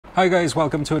Hi guys,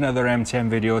 welcome to another MTM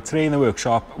video. Today in the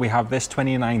workshop we have this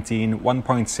 2019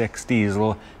 1.6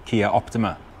 diesel Kia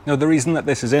Optima. Now the reason that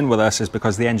this is in with us is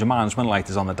because the engine management light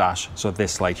is on the dash, so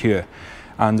this light here.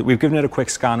 And we've given it a quick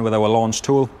scan with our launch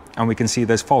tool and we can see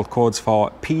there's fault codes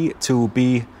for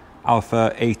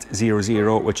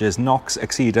P2BA800, which is NOX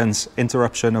exceedance,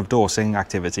 interruption of dosing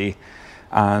activity,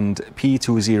 and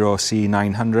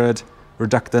P20C900,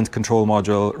 reductant control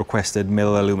module requested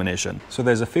mill illumination. So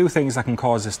there's a few things that can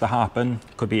cause this to happen.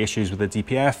 Could be issues with the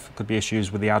DPF, could be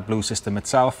issues with the AdBlue system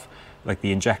itself, like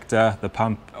the injector, the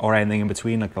pump, or anything in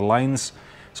between, like the lines.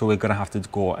 So we're gonna have to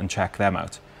go and check them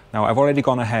out. Now I've already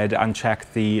gone ahead and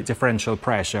checked the differential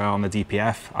pressure on the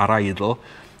DPF at idle,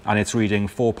 and it's reading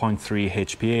 4.3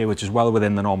 HPA, which is well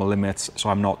within the normal limits,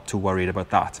 so I'm not too worried about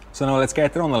that. So now let's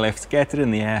get it on the lift, get it in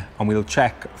the air, and we'll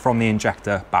check from the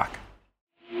injector back.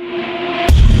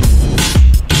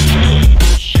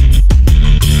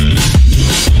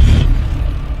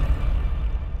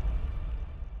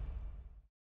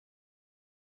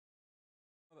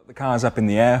 The car's up in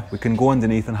the air, we can go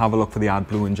underneath and have a look for the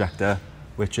AdBlue injector,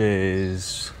 which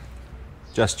is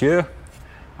just here,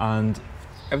 and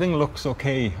everything looks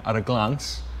okay at a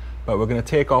glance, but we're going to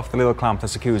take off the little clamp that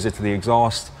secures it to the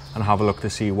exhaust and have a look to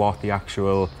see what the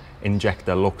actual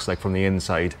injector looks like from the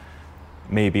inside.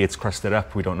 Maybe it's crusted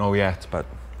up, we don't know yet, but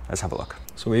let's have a look.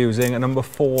 So we're using a number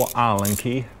 4 Allen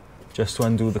key just to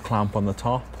undo the clamp on the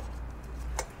top.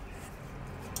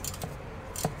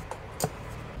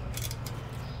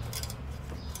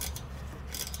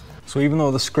 So even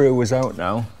though the screw is out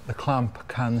now, the clamp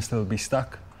can still be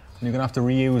stuck. And you're gonna have to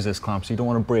reuse this clamp, so you don't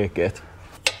want to break it.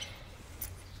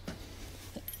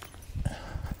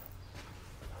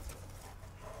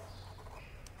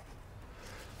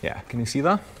 Yeah, can you see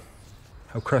that?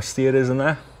 How crusty it is in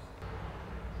there?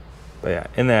 But yeah,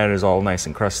 in there is all nice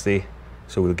and crusty,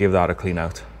 so we'll give that a clean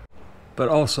out. But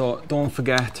also, don't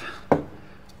forget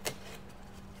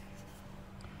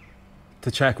to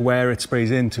check where it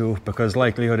sprays into, because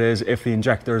likelihood is if the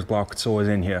injector is blocked, so is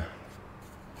in here.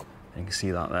 You can see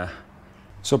that there.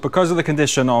 So because of the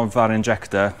condition of that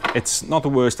injector, it's not the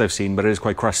worst I've seen, but it is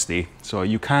quite crusty. So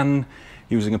you can,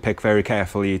 using a pick very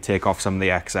carefully, take off some of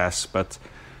the excess, but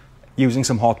using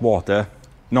some hot water,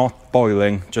 not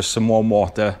boiling, just some warm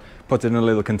water, put it in a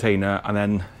little container, and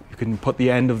then you can put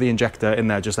the end of the injector in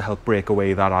there just to help break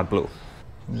away that AdBlue.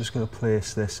 I'm just gonna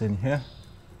place this in here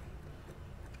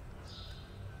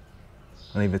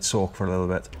and leave it soak for a little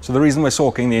bit. So the reason we're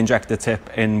soaking the injector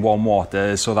tip in warm water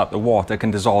is so that the water can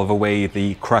dissolve away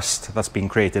the crust that's been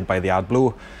created by the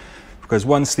AdBlue. Because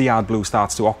once the AdBlue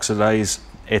starts to oxidize,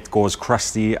 it goes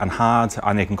crusty and hard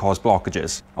and it can cause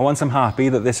blockages. And once I'm happy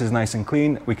that this is nice and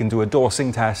clean, we can do a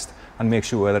dosing test and make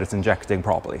sure that it's injecting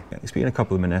properly. It's been a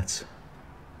couple of minutes.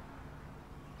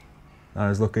 That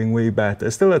is looking way better.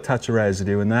 There's still a touch of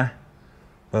residue in there,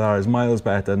 but that is miles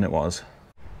better than it was.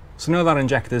 So now that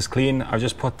injector is clean, I've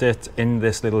just put it in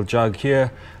this little jug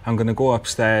here. I'm going to go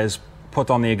upstairs,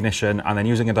 put on the ignition, and then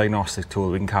using a diagnostic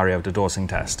tool we can carry out a dosing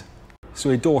test.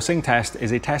 So a dosing test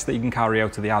is a test that you can carry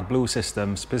out to the AdBlue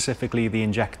system, specifically the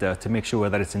injector, to make sure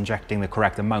that it's injecting the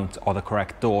correct amount or the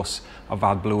correct dose of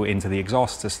AdBlue into the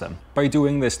exhaust system. By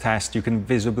doing this test, you can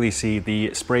visibly see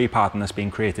the spray pattern that's being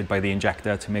created by the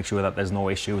injector to make sure that there's no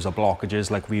issues or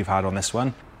blockages like we've had on this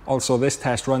one. Also, this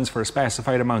test runs for a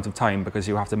specified amount of time because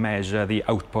you have to measure the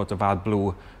output of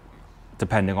AdBlue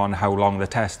depending on how long the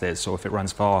test is. So if it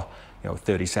runs for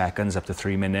 30 seconds up to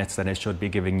 3 minutes, then it should be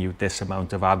giving you this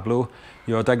amount of AdBlue.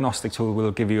 Your diagnostic tool will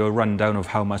give you a rundown of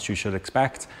how much you should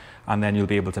expect, and then you'll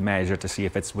be able to measure to see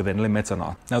if it's within limits or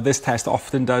not. Now this test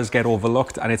often does get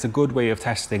overlooked, and it's a good way of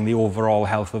testing the overall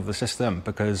health of the system,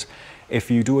 because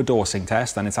if you do a dosing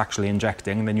test and it's actually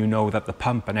injecting, then you know that the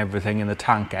pump and everything in the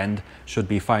tank end should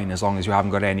be fine as long as you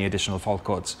haven't got any additional fault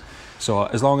codes. So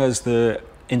as long as the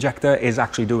injector is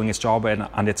actually doing its job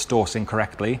and it's dosing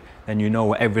correctly, then you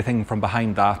know everything from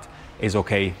behind that is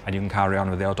okay and you can carry on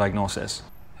with your diagnosis.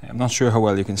 I'm not sure how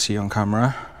well you can see on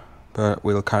camera, but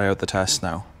we'll carry out the test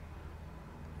now.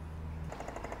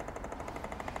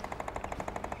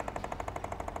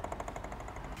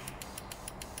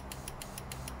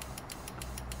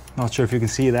 Not sure if you can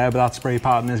see there, but that spray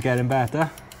pattern is getting better.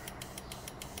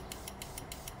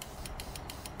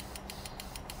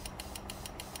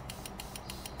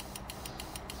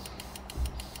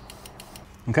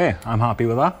 Okay, I'm happy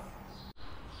with that.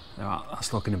 Yeah,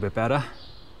 that's looking a bit better.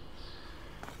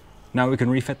 Now we can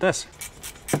refit this.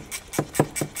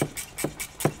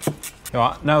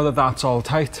 Yeah, now that that's all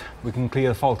tight, we can clear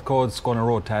the fault codes, go on a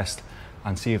road test,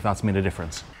 and see if that's made a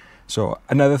difference. So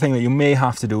another thing that you may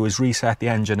have to do is reset the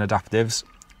engine adaptives.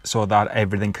 so that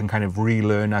everything can kind of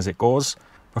relearn as it goes.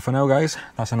 But for now, guys,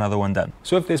 that's another one done.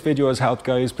 So if this video has helped,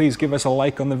 guys, please give us a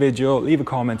like on the video, leave a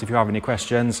comment if you have any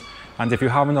questions, and if you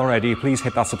haven't already, please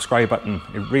hit that subscribe button.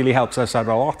 It really helps us out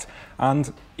a lot,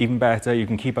 and even better, you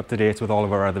can keep up to date with all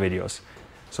of our other videos.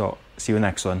 So see you in the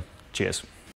next one. Cheers.